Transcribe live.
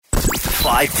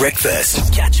5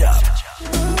 Breakfast. Catch up.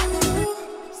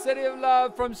 City of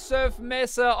Love from Surf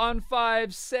Mesa on 5,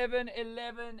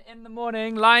 7:11 in the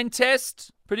morning. Line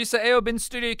test. Producer Ayob in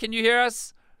studio. Can you hear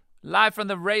us? Live from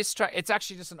the racetrack. It's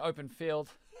actually just an open field.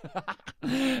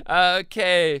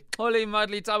 Okay. Holly,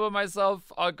 Mudley, Tabo,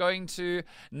 myself are going to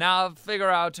now figure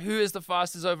out who is the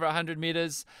fastest over 100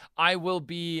 meters. I will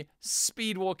be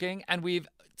speed walking, and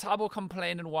Tabo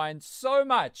complained and whined so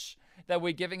much that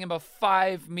we're giving him a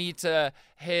 5-meter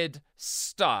head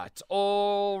start.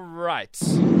 All right.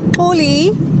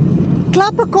 Holly,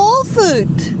 clap a call foot.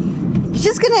 You're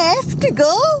just going to have to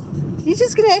go. You're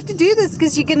just going to have to do this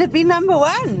because you're going to be number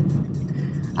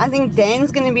 1. I think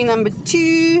Dan's going to be number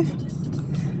 2.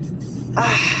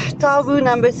 Tabu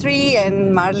number 3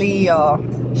 and Marley,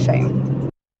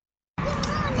 shame.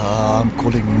 I'm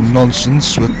calling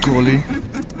nonsense with Corley.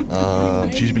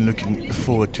 She's been looking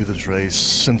forward to this race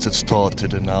since it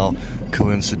started, and now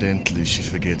coincidentally she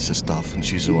forgets her stuff and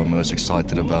she's the one most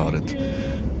excited about it.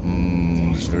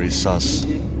 It's very sus.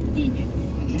 Runners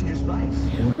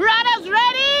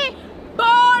ready?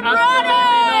 Born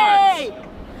ready!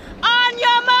 On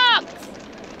your marks!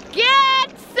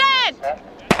 Get set!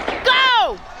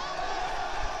 Go!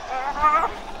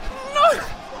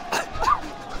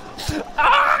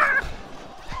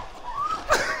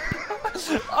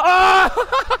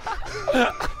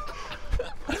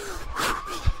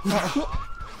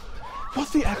 What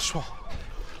the actual?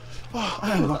 Oh,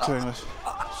 I am not doing this.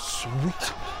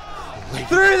 Sweet.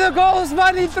 Through the goals,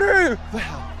 Mudley, through!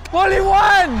 Holly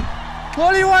won!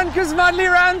 Holly won because Mudley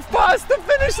ran past the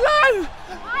finish line!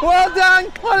 Well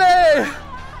done, Holly!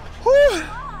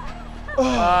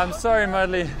 I'm sorry,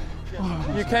 Mudley.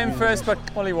 You came first, but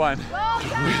Holly won.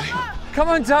 Really? Come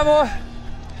on, Tabo!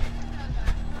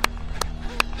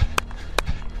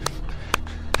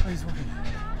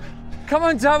 Come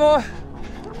on, Tabo!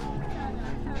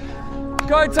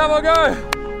 Go, Tabo, go!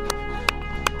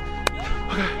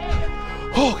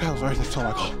 Oh, okay, I was ready to tell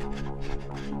my call.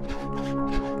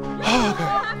 Oh, okay.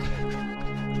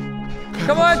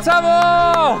 Come on,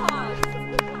 Tabo!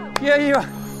 Yeah, you are.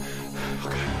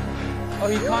 Okay. Oh,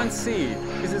 he can't see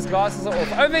because his glasses are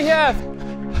off. Over here!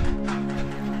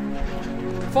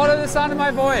 Follow the sound of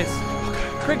my voice.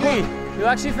 Quickly! You'll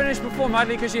actually finish before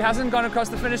Mudley because she hasn't gone across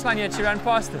the finish line yet. She ran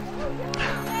past it.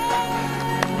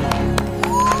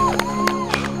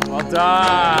 Well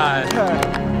done.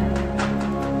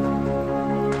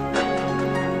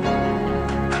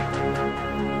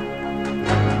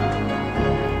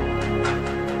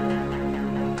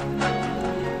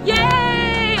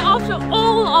 Yay! After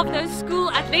all of those school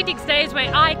athletics days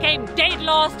where I came dead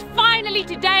last, finally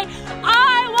today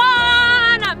I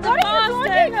won! I'm the What are you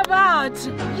talking about?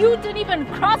 You didn't even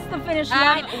cross the finish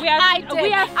line.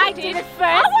 I did it first.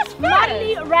 I was first.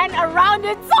 Mudley ran around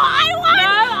it, so I won. No,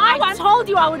 I won. Told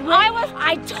you I would win.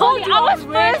 I told you I was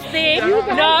first, babe. You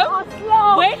guys no. are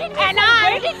slow. Where did we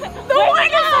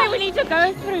say we need to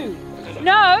go through?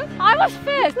 No, I was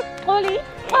first. Holly,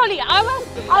 I was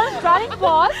running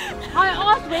past. I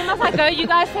asked where must I go. You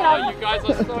guys said You guys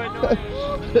are so annoying.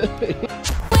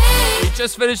 We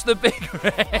just finished the big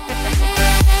race.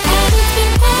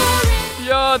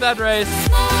 Yo, that race.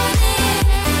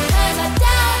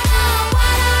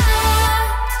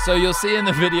 So you'll see in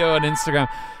the video on Instagram.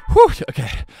 Okay.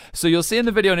 So you'll see in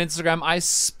the video on Instagram, I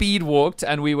speed walked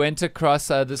and we went across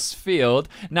this field.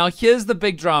 Now here's the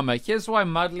big drama. Here's why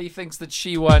Mudley thinks that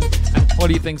she won and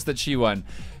Holly thinks that she won.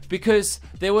 Because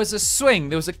there was a swing.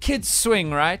 There was a kid's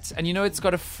swing, right? And you know it's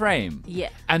got a frame. Yeah.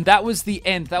 And that was the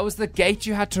end. That was the gate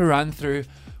you had to run through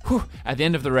at the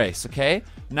end of the race, okay?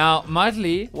 Now,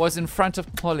 Mudley was in front of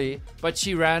Holly, but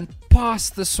she ran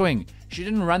past the swing. She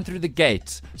didn't run through the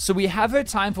gate. So we have her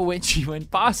time for when she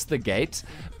went past the gate,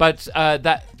 but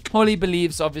that Holly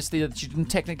believes, obviously, that she didn't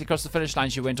technically cross the finish line.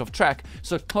 She went off track.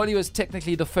 So Holly was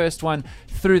technically the first one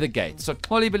through the gate. So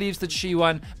Holly believes that she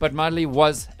won, but Mudley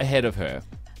was ahead of her.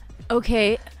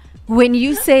 Okay, when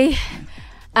you say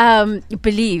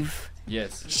believe,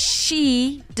 Yes.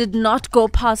 she did not go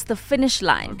past the finish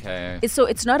line. Okay. So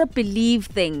it's not a believe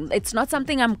thing. It's not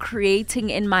something I'm creating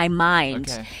in my mind.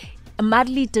 Okay.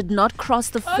 Mudley did not cross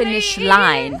the finish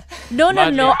line.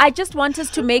 No. I just want us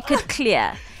to make it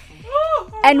clear.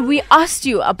 And we asked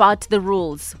you about the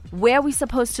rules. Where are we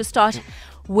supposed to start?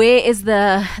 Where is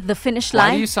the finish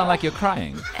line? Why do you sound like you're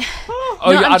crying? No,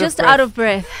 I'm just out of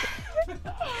breath.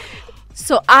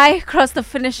 So I crossed the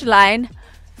finish line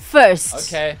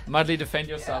first. Okay, Mudley, defend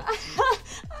yourself.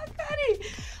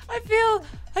 I feel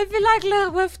like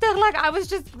Lil like I was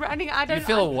just running. I don't. You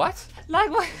feel what?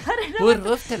 Like I don't know.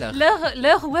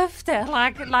 Lil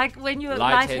like when you're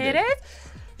lightheaded.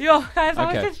 Yo, guys, I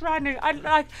Okay. was just running. I feel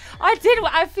like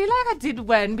I did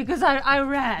win because I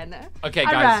ran. Okay,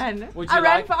 I guys. ran. Would you I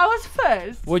ran. like- I was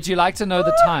first. Would you like to know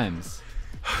the times?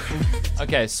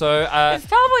 Okay, so It's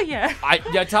Tabo here.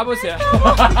 Tabo's here.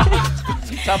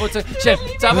 Tabo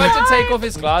had to take off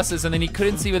his glasses, and then he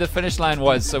couldn't see where the finish line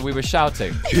was, so we were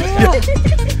shouting.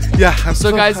 Yeah, I'm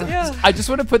So, guys, sorry. I just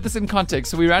want to put this in context.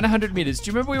 So we ran 100 meters. Do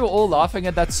you remember we were all laughing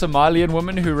at that Somalian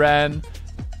woman who ran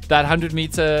that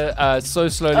 100-meter so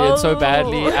slowly and so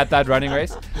badly at that running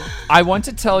race? I want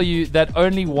to tell you that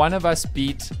only one of us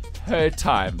beat her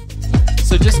time.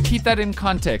 So just keep that in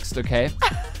context, okay?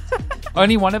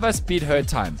 Only one of us beat her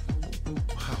time.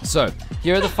 So,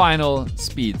 here are the final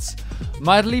speeds.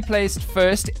 Madly placed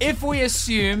first, if we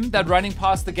assume that running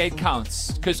past the gate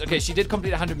counts. Because, okay, she did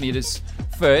complete 100 meters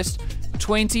first.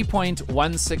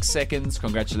 20.16 seconds.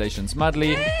 Congratulations,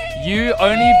 Madly. You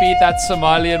only beat that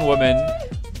Somalian woman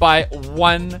by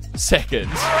 1 second.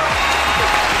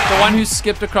 The one who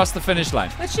skipped across the finish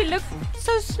line. But she looked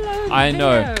so slow. in I the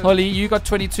know. video. Holly, you got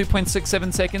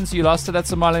 22.67 seconds. You lost to that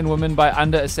Somalian woman by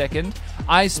under a second.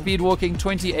 I speed walking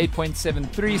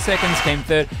 28.73 seconds, came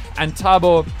third. And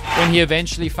Tabo, when he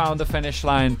eventually found the finish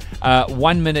line,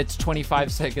 1 minute,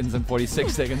 25 seconds and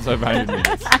 46 seconds over 100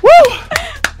 meters.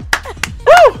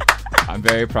 I'm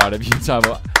very proud of you,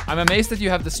 Tabo. I'm amazed that you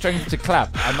have the strength to clap,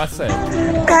 I must say.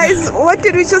 Guys, what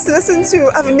did we just listen to?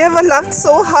 I've never laughed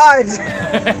so hard.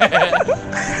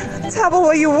 Tabo,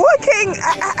 were you walking?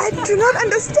 I do not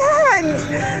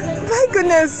understand. My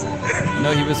goodness.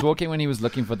 No, he was walking when he was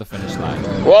looking for the finish line.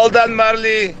 Well done,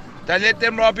 Marley. Don't let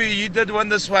them rob you. You did win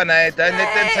this one, eh? Don't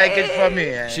let them take it from you.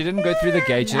 Eh? She didn't go through the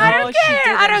gate. I don't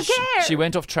care. I don't care. She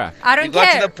went off track. I You don't got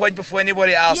care. to the point before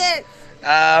anybody else. Yes.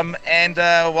 And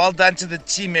well done to the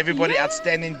team, everybody.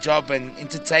 Outstanding job and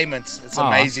entertainment. It's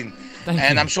amazing. Thank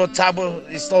And you. I'm sure Tabo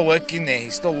is still working there.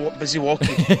 He's still busy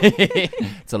walking.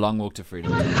 It's a long walk to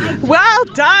freedom. Well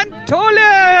done,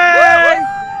 Tolan.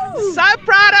 So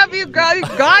proud of you, girl. You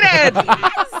got it.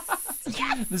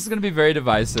 This is going to be very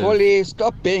divisive. Polly,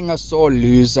 stop being a sore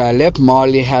loser. Let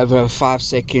Marley have her 5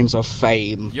 seconds of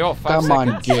fame. Yo, 5 Come on,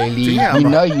 seconds. girlie. Damn. We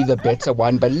know you're the better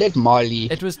one, but let Marley.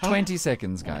 It was 20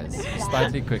 seconds, guys.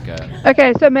 Slightly quicker.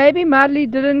 Okay, so maybe Madly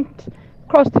didn't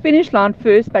cross the finish line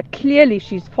first, but clearly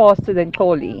she's faster than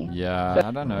Coley. Yeah,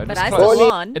 I don't know. It But was I close. still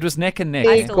won. It was neck and neck.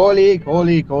 Hey, still Coley.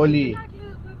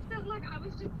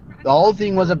 The whole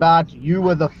thing was about you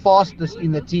were the fastest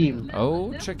in the team.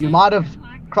 Oh, tricky. You might have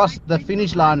crossed the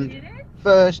finish line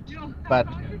first, but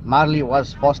Marley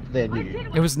was faster than you.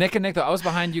 It was neck and neck, though. I was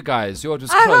behind you guys. Yours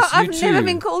was I close. know, You I've too. never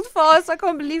been called fast. I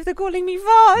can't believe they're calling me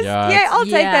fast. Yeah, Yeah, I'll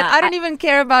take Yeah, that. I don't even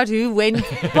care about who went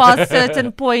past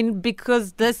certain point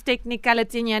because this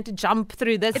technicality and you had to jump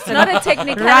through this. It's and not a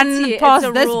technicality, Run it's past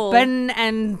a this rule. bin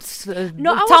and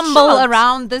No, I was tumble shocked.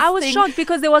 around this I was thing. shocked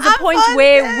because there was a I'm point fine,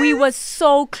 where guys. we were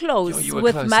so close you were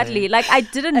with close, Madly. eh? Like I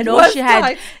didn't It know was she had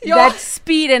tight. Yeah. that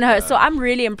speed in her. So I'm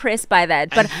really impressed by that.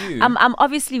 But And you- I'm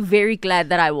obviously very glad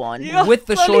that I won. With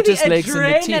the Only shortest legs in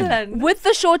the team. adrenaline. With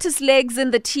the shortest legs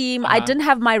in the team, I didn't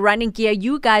have my running gear.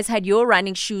 You guys had your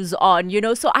running shoes on,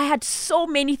 so I had so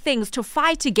many things to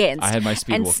fight against. I had my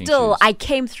speed and walking still, shoes. I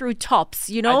came through tops.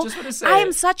 I just wanna say- I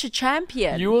am such a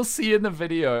champion. You will see in the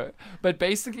video. But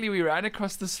basically, we ran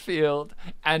across this field,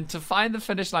 and to find the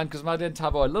finish line, because Madly and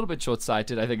Tabo are a little bit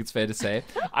short-sighted, I think it's fair to say,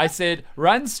 I said,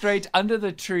 run straight under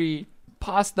the tree,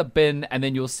 past the bin, and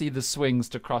then you'll see the swings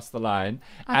to cross the line.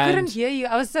 I and couldn't hear you.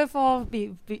 I was so far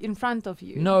in front of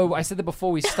you. No, I said that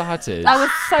before we started. I was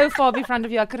so far in front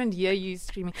of you. I couldn't hear you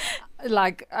screaming.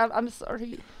 Like, I'm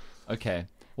sorry. Okay.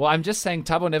 Well, I'm just saying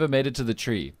Tabo never made it to the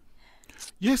tree.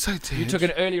 Yes, I did. You took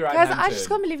an early right Guys, hand I turn. just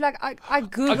can't believe, like, I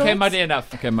Googled. Okay, Madly,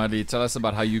 enough. Okay, Madly, tell us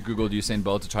about how you Googled Usain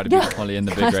Bolt to try to beat Holly in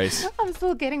the big race. I'm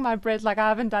still getting my breath. Like, I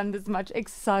haven't done this much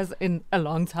exercise in a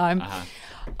long time. Uh-huh.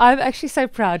 I'm actually so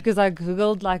proud because I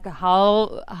Googled, like,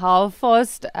 how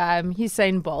fast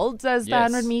Usain Bolt does the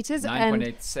 100 meters.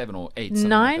 9.87 or 8. something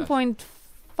like that.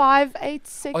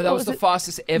 9.586. Oh, that was the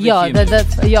fastest ever Yeah, human.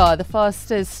 the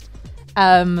fastest.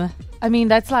 I mean,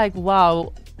 that's like,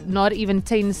 wow, not even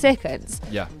 10 seconds.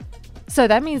 Yeah. So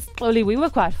that means clearly we were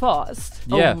quite fast.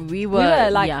 Yeah. we We were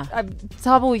like, yeah.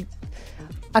 Tabo,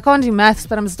 I can't do maths,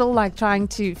 but I'm still like trying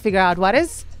to figure out what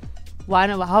is.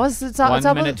 How was it? 1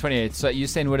 minute 28. So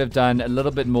Usain would have done a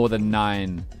little bit more than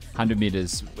 900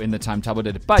 meters in the time Tabo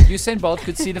did. But Usain Bolt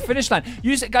could see the finish line.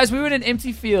 Guys, we were in an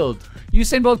empty field.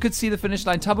 Usain Bolt could see the finish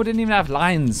line. Tabo didn't even have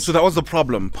lines. So that was the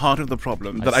problem, part of the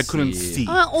problem, that I couldn't see. see.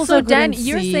 I also So Dan, couldn't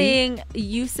you're see. saying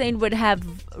Usain would have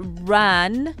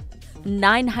run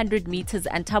 900 meters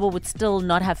and Tabo would still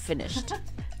not have finished.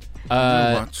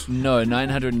 what? No,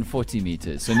 940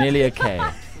 meters. So nearly a K.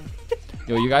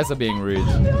 Yo, you guys are being rude.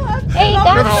 Hey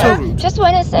guys, just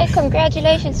want to say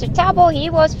congratulations to Tabo. He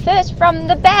was first from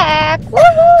the back.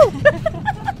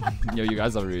 Woohoo! Yo, you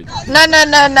guys are rude. No.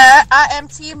 I am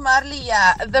Team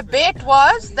Marlia. The bet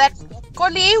was that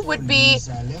Collie would be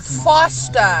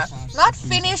faster. Not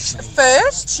finish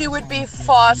first, she would be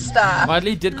faster.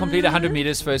 Madly did complete 100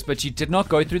 meters first, but she did not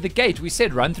go through the gate. We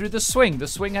said run through the swing. The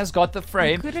swing has got the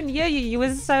frame. I couldn't hear you. You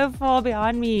were so far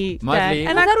behind me. Madly.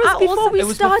 And that was before we It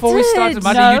was started. before we started.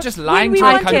 Madly, No, you're just lying when to we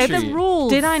our went here, country. the rules.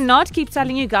 Did I not keep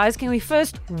telling you guys, can we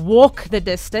first walk the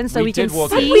distance so We we can did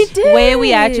walk see it. We did. where we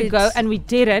had to go? And we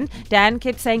didn't. Dan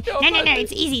kept saying, no,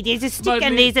 it's easy. There's a stick Madly,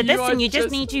 and there's a you this are and you just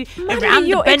just- need to Madly, around the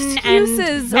your bin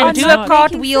excuses and are do not a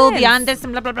cartwheel making behind sense. this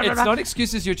and blah, blah, blah, blah. It's not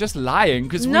excuses, you're just lying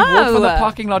because we No. walked from the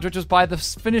parking lot, which was by the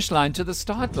finish line to the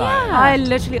start line. I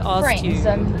literally asked you.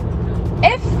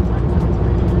 If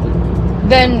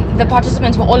then the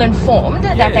participants were all informed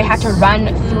that they had to run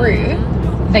through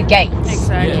the gates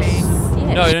Exactly.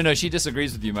 No, she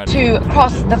disagrees with you, Madly. to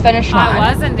cross the finish I line,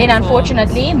 wasn't then informed.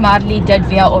 unfortunately Madly did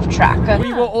veer off track.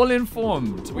 We were all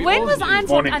informed. We When all was knew. I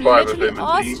informed? I literally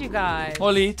asked you guys.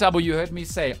 Holly, Tabo, you heard me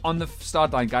say on the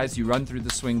start line, guys, you run through the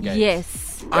swing gate.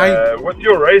 Yes. With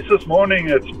your race this morning,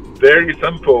 it's very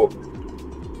simple.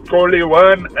 Crowley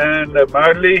won and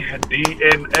Marley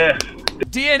DNF.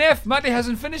 DNF, Madly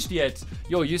hasn't finished yet.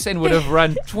 Yo, Usain would have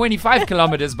run 25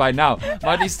 kilometers by now.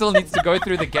 Madly still needs to go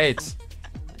through the gates.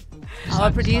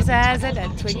 Our producer has it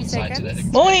at 20 seconds.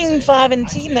 Morning, 5 and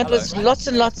team. That was lots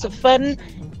and lots of fun.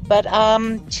 But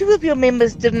two of your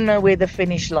members didn't know where the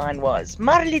finish line was.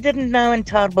 Marley didn't know and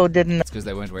Tarbo didn't know. It's because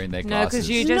they weren't wearing their No, glasses. because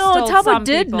you just No, told Tabo some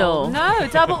did people. know. No,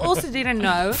 Tabo also didn't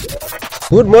know.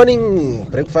 Good morning,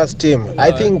 breakfast team.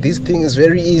 I think this thing is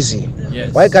very easy.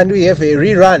 Yes. Why can't we have a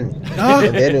rerun?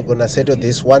 And then we're gonna settle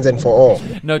this once and for all.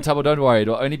 No, Tabo, don't worry.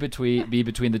 It'll only be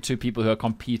between the two people who are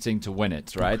competing to win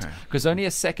it, right? Because only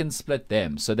a second split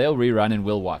them. So they'll rerun and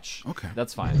we'll watch. Okay.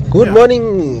 That's fine. Good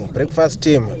morning, breakfast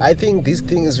team. I think this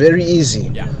thing is very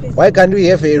easy. Yeah. Why can't we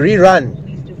have a rerun?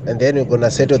 And then we're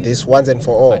gonna settle this once and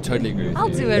for all. I totally agree with I'll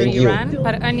you. do a Thank you. rerun,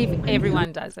 but only if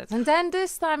everyone does it. And then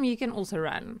this time you can also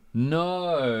run.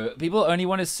 No. People only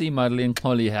want to see Madly and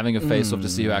Holly having a face-off to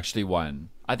see who actually won.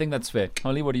 I think that's fair.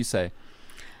 Holly, what do you say?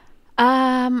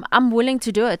 I'm willing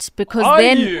to do it because Are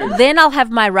then you? then I'll have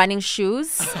my running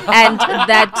shoes and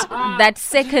that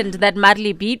second that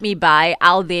Madly beat me by,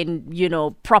 I'll then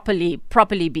properly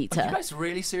beat Are you her. guys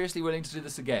really seriously willing to do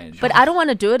this again? But I don't want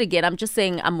to do it again. I'm just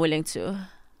saying I'm willing to.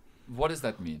 What does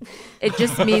that mean? It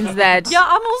just means that Yeah,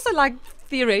 I'm also like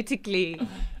theoretically.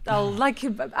 I'll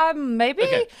maybe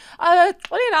Okay. Ollie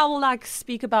and I will like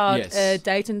speak about Yes.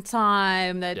 date and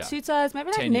time that Yeah. suits us.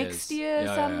 Maybe like 10 next years. year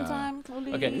Yeah. sometime.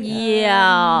 Ollie. Okay.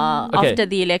 yeah, Okay. after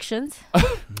the elections.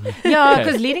 Yeah, Okay.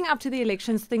 because leading up to the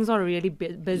elections, things are really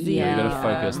busy. Yeah, you gotta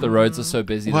focus. The roads are so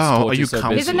busy. Wow, the sports are you so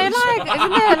counting? busy. Isn't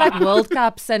there like World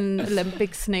Cups and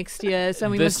Olympics next year? So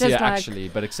we This must just year, like actually,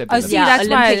 but except Oh, Olympics. see, Yeah, that's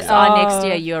why. Olympics are next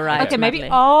year, you're right, Okay, maybe Madly.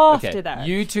 after Okay, that.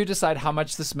 you two decide how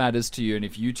much this matters to you, and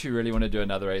if you two really want to do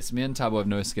another race, me and Tabo have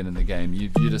no skin in the game. You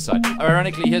decide.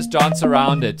 Ironically, here's Dance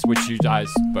Around It, which you guys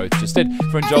both just did,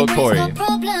 from Joel Corey.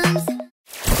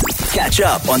 Catch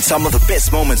up on some of the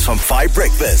best moments from 5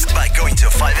 Breakfast by going to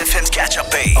 5FM's catch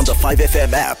up page on the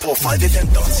 5FM app or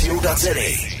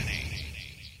 5FM.co.za.